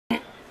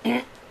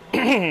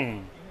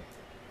Okay,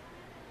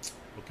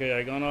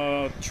 I'm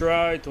gonna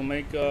try to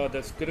make a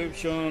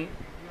description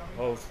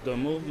of the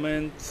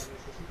movements,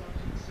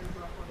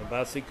 the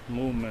basic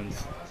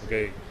movements.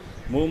 Okay,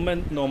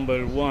 movement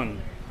number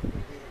one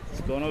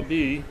is gonna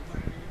be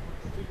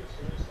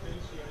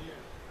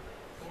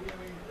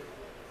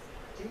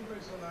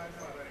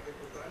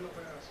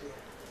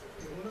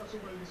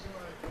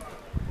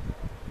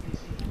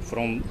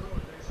from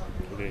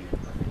okay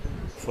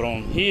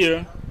from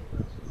here.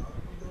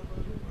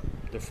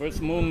 The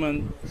first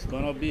movement is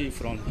gonna be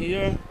from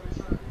here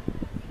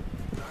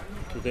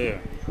to there.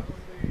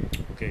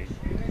 Okay,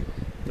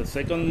 the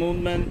second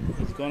movement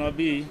is gonna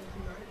be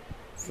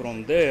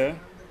from there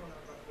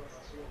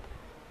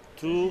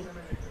to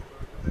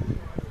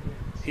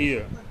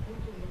here.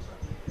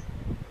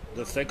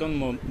 The second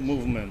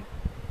movement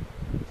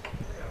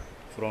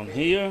from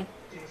here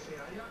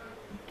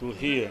to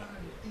here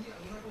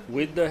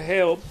with the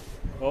help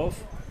of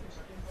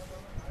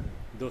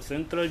the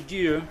central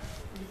gear.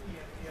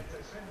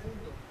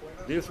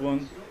 This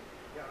one,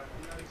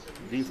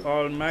 these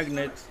are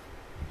magnets.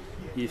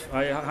 If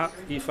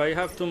I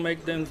have to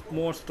make them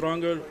more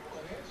stronger,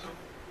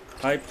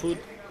 I put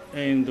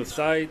in the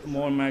side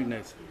more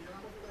magnets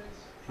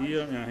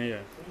here and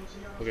here.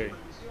 Okay,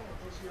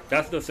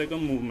 that's the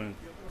second movement.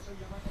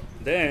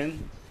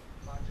 Then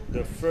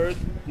the third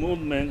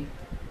movement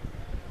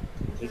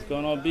is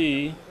gonna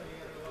be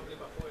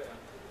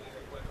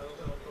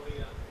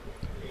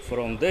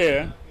from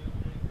there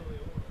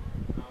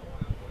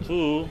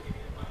to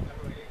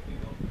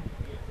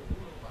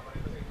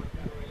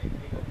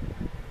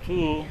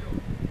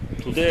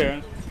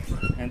there,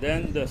 and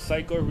then the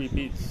cycle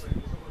repeats.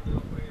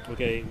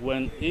 Okay,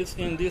 when it's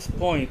in this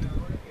point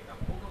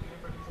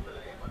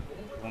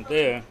from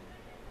there,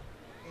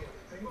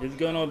 it's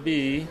gonna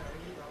be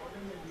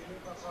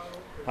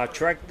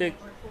attract.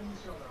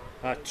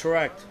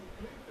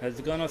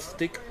 It's gonna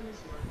stick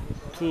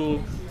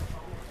to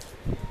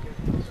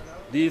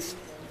these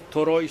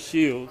toroid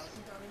shields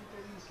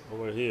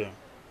over here.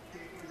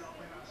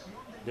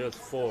 There's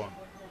four.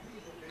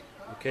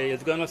 Okay,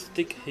 it's gonna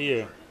stick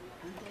here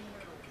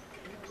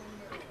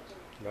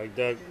like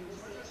that,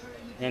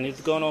 and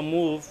it's gonna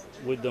move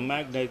with the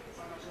magnet,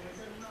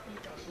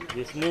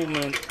 this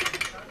movement,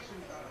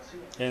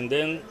 and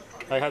then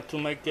I had to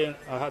make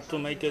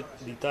it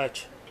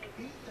detach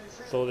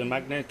so the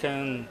magnet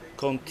can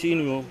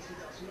continue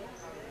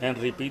and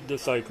repeat the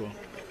cycle.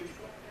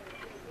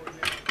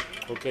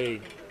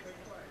 Okay,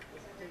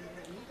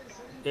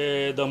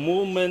 the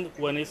movement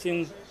when it's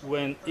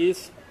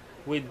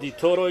with the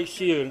toroid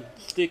shield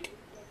stick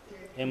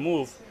and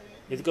move,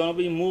 it's gonna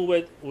be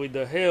moved with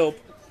the help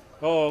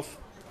of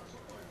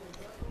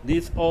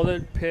this other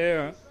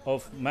pair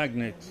of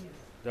magnets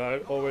that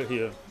are over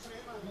here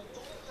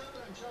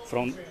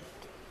from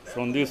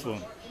this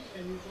one.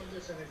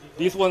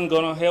 This one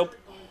gonna help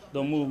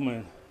the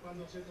movement.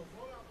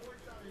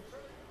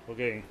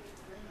 Okay.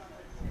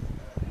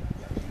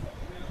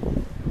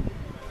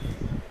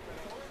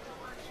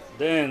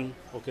 Then,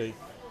 okay,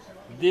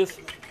 this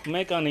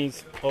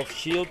mechanism of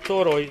shield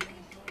toroid,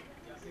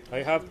 I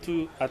have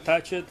to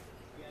attach it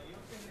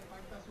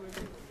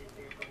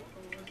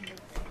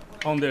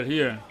under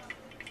here.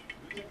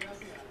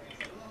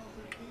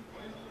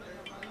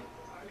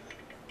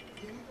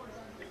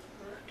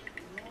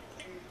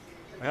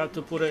 I have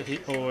to put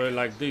it over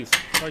like this.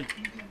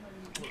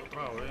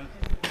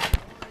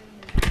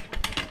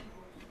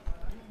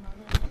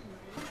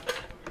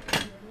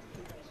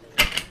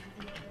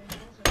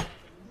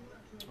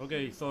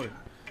 Okay, sorry.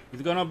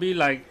 It's gonna be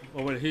like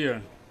over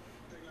here.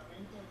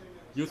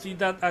 You see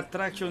that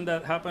attraction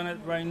that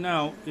happened right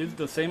now is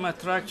the same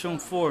attraction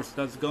force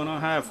that's gonna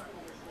have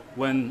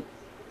when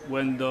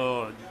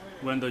the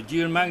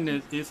gear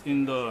magnet is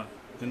in the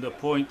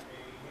point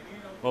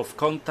of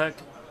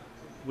contact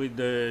with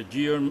the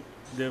gear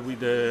with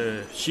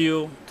the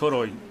shield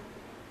toroid.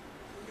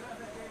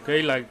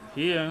 Okay, like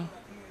here.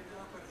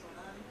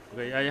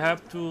 Okay, I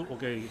have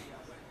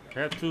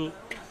to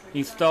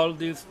install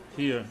this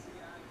here.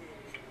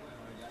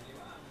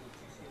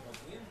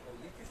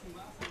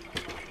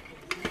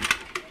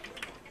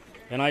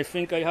 And I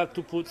think I have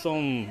to put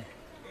some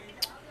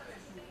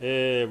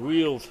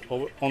wheels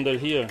under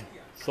here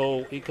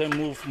so it can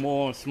move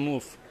more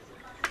smooth.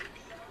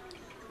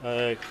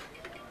 ¿Cómo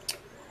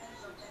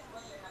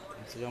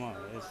se llama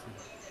eso?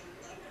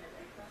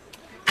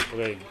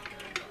 Okay.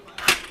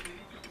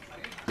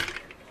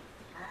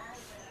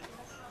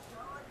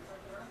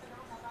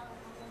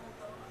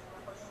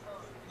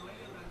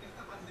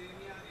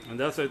 And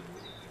that's it.